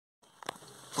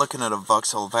Looking at a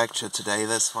Vauxhall Vectra today.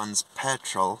 This one's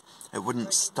petrol. It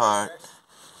wouldn't start.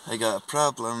 I got a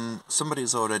problem.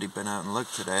 Somebody's already been out and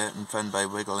looked at it and found by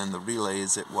wiggling the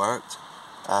relays it worked.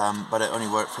 But it only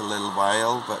worked for a little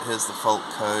while. But here's the fault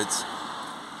codes.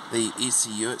 The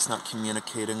ECU, it's not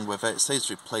communicating with it. It says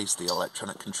replace the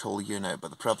electronic control unit,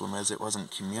 but the problem is it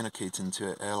wasn't communicating to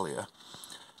it earlier.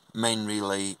 Main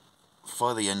relay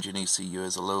for the engine ECU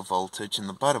is a low voltage, and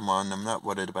the bottom one, I'm not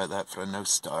worried about that for a no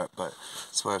start, but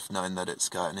it's worth knowing that it's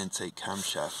got an intake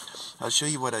camshaft. I'll show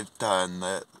you what I've done.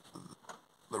 The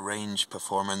range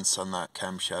performance on that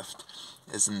camshaft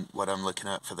isn't what I'm looking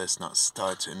at for this not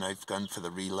starting. I've gone for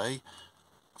the relay,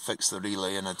 fixed the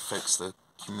relay, and I'd fixed the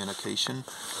communication.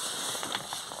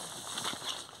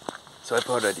 So I've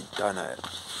already done it.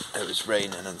 It was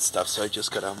raining and stuff, so I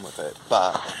just got on with it.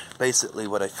 But basically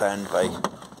what I found by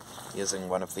using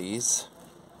one of these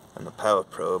and the power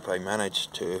probe, I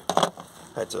managed to, I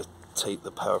had to tape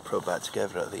the power probe back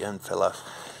together at the end, fell off.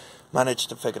 Managed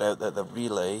to figure out that the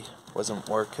relay wasn't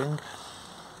working.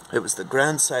 It was the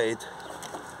ground side.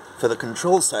 For the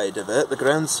control side of it, the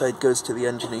ground side goes to the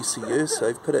engine ECU, so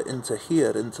I've put it into here,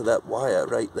 into that wire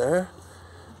right there.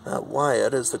 That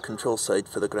wire is the control side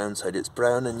for the ground side. It's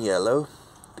brown and yellow.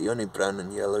 The only brown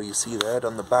and yellow you see there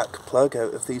on the back plug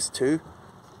out of these two.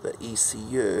 The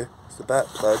ECU is the back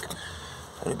plug.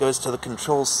 And it goes to the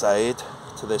control side,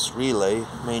 to this relay,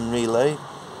 main relay.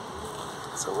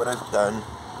 So what I've done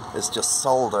is just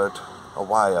soldered a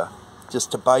wire,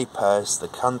 just to bypass the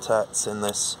contacts in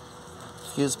this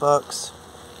fuse box.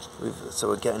 So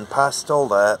we're getting past all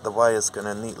that. The wire's going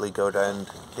to neatly go down,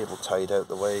 cable tied out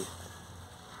the way.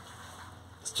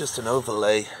 It's just an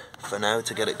overlay for now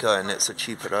to get it going. It's a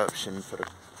cheaper option for,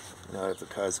 if the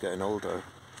car's getting older.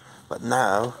 But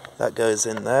now that goes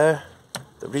in there.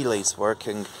 The relay's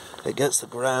working. It gets the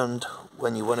ground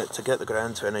when you want it to get the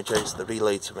ground to energize the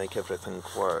relay to make everything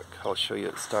work. I'll show you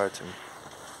it starting.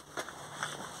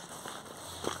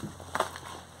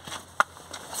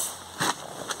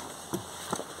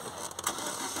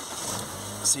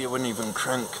 See, it wouldn't even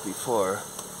crank before.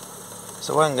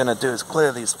 So what I'm going to do is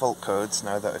clear these fault codes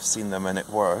now that I've seen them and it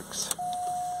works.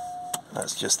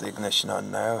 That's just the ignition on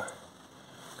now.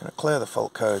 I'm going to clear the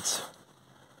fault codes.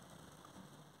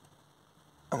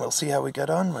 And we'll see how we get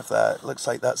on with that. Looks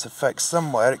like that's a fix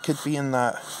somewhere. It could be in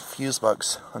that fuse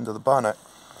box under the bonnet.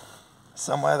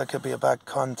 Somewhere there could be a bad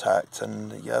contact,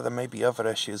 and yeah, there may be other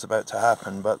issues about to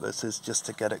happen, but this is just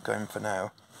to get it going for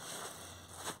now.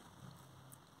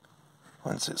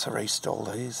 Once it's erased all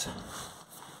these,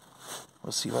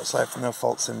 we'll see what's left. No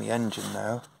faults in the engine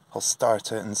now. I'll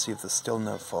start it and see if there's still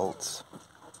no faults.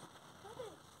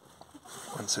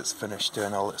 Once it's finished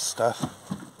doing all its stuff.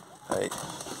 Right.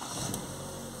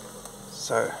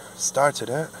 So, started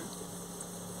it.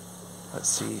 Let's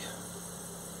see.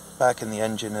 Back in the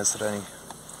engine, is there any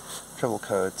trouble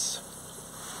codes?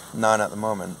 None at the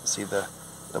moment. See, there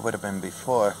would have been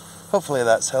before. Hopefully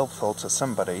that's helpful to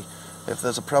somebody. If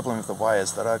there's a problem with the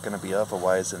wires, there are going to be other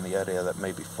wires in the area that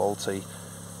may be faulty.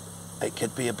 It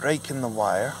could be a break in the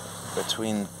wire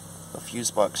between the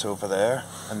fuse box over there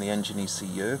and the engine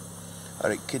ECU,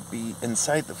 or it could be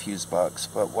inside the fuse box,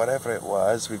 but whatever it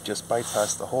was, we've just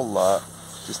bypassed the whole lot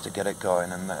just to get it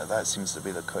going, and that seems to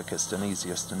be the quickest and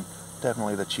easiest and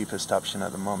definitely the cheapest option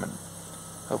at the moment.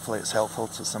 Hopefully it's helpful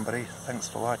to somebody. Thanks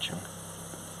for watching.